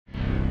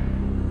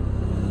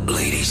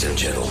Ladies and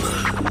gentlemen,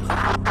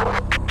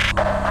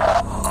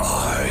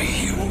 are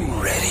you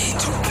ready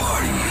to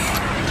party?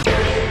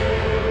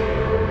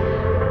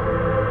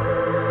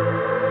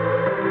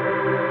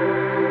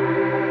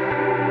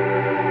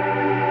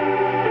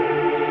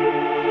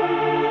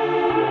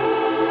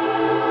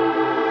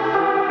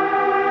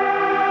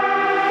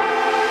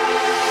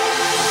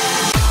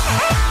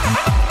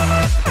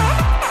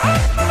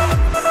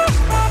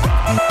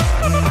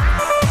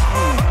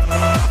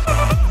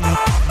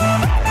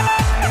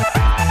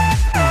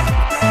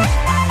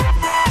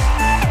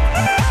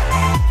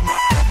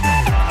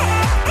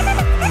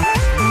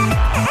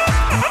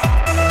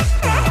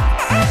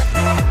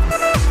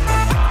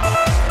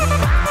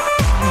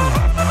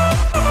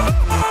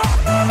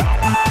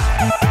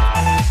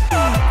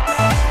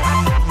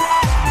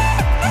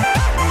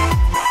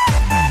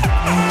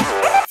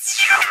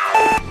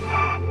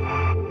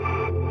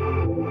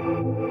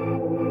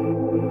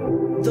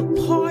 The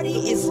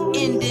party is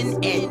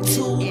ending at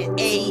 2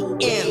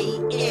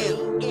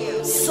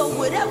 a.m. So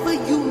whatever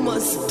you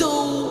must do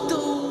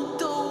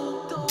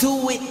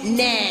it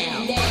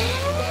now.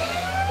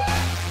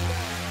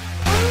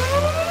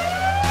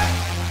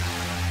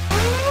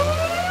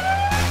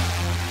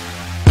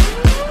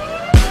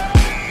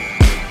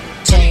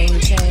 Chain,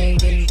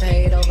 getting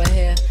paid over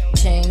here.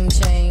 Chain,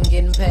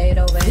 getting paid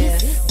over here.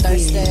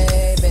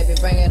 Thursday, baby,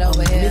 bring it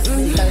over here.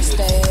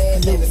 Thursday,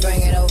 baby,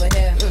 bring it over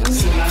here.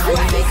 See my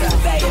money maker,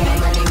 do my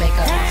money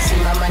maker. See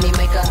my money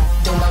maker,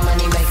 do my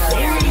money maker.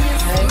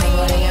 Hey,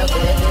 nobody up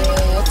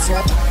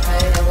there,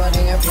 hey,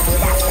 nobody up there.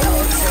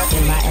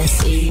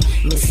 M-I-S-E,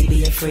 Missy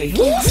be a freak.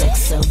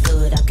 Sex so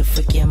good, I could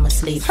freak you in my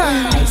sleep.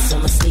 Ice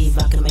on my sleeve,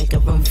 I can make a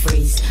room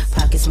freeze.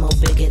 Pockets more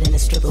bigger than a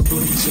strip of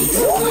booty cheeks.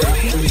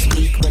 Blues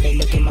weak when they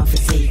look at my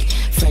physique.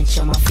 French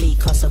on my feet,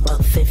 cost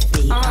about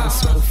 50. I don't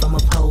swing from a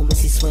pole,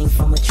 Missy swing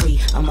from a tree.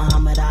 I'm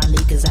Muhammad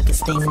Ali, cause I can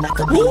sting like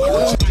a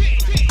bee.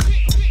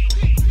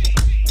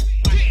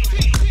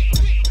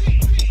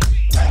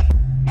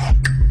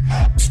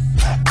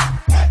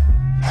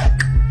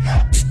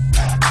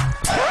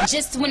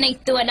 Just when they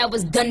thought I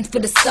was done for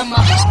the summer,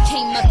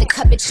 came out the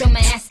cupboard, show my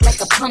ass like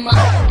a plumber.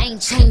 I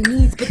ain't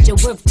Chinese, but you're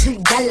worth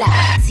 $2.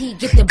 T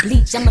get the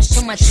bleach, I'ma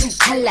show my true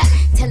color.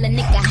 Tell a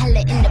nigga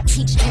holla in the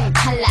peach green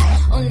color.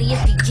 Only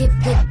if he give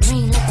good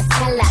brain like a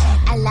fella.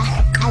 Allah,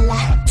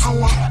 Allah,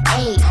 Allah,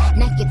 ayy.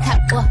 Knock your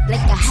top off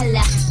like a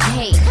holla,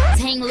 hey.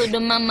 Tang little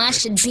mama, I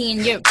should be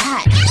in your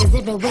pot. Cause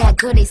everywhere I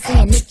go, they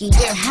saying, Nikki,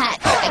 you're hot.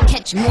 I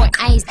catch more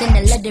eyes than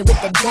a letter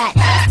with a dot.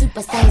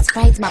 Super size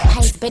fries, my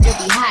pies better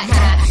be hot.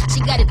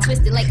 She got it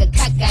twisted like a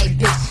cockeyed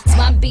bitch. So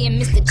I'm being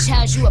Mr.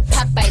 Childs, you a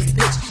Popeyes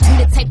bitch. You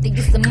the type to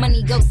get some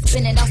money, go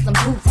spend it on some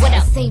boots. What I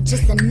say,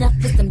 just enough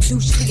for some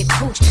douche for your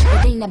coach.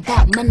 It ain't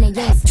about money, you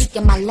ain't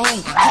speaking my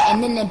lane.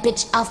 Cutting in that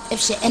bitch off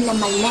if she into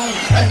my lane.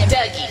 And the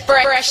Dougie,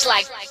 fresh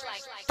like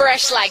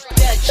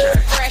Dutcher,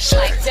 fresh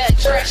like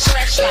Dutcher,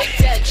 fresh like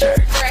Dutcher,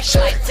 fresh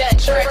like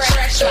Dutcher,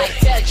 fresh like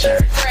Dutcher,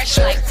 fresh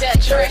like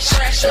Dutcher,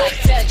 fresh like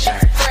Dutcher,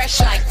 fresh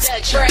like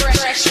Dutcher,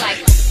 fresh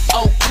like.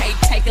 Okay,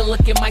 take a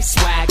look at my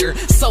swagger.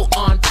 So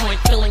on point,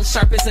 feeling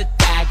sharp as a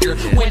dagger.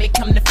 When it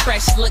come to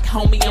fresh look,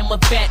 homie, I'm a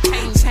vet.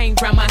 Chain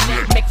round my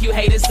neck, make you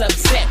haters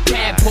upset.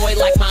 Bad boy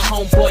like my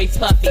homeboy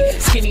Puffy.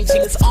 Skinny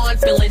jeans on,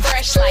 feeling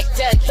fresh like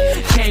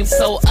Dougie. Game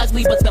so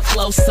ugly, but the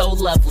flow so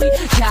lovely.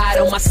 God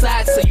on my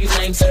side, so you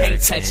lames can't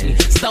touch me.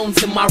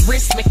 Stones in my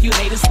wrist, make you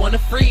haters wanna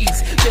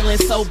freeze. Feeling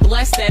so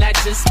blessed that I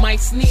just might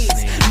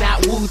sneeze.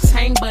 Not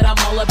Wu-Tang, but I'm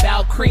all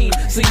about cream.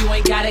 So you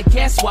ain't gotta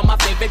guess why my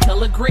favorite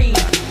color green.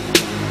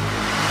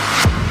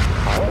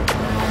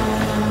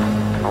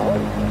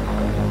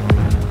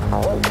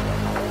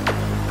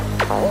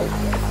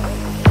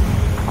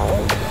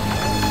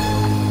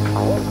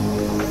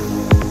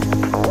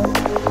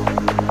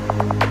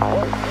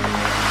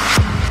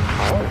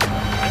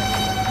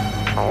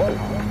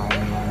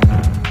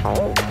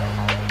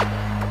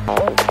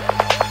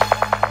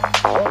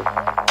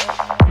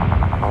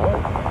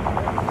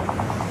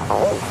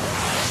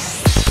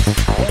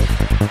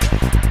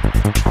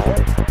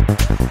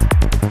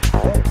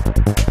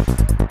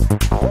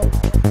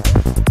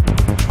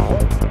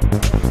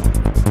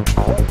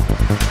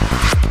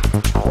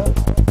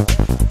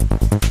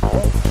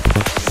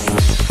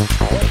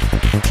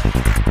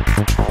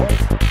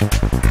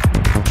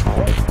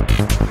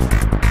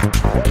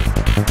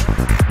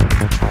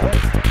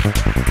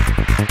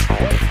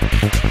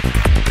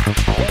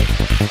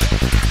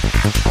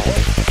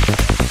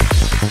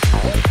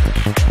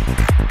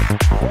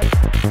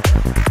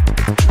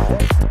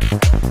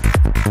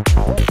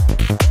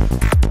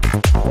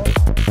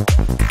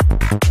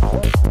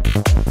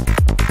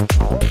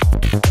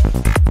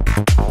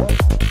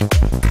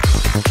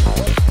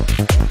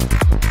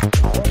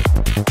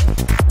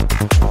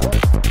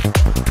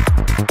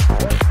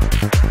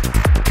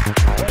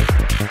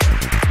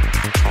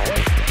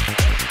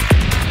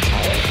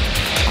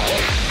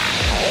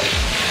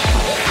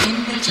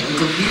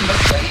 Jungle, we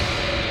must fight.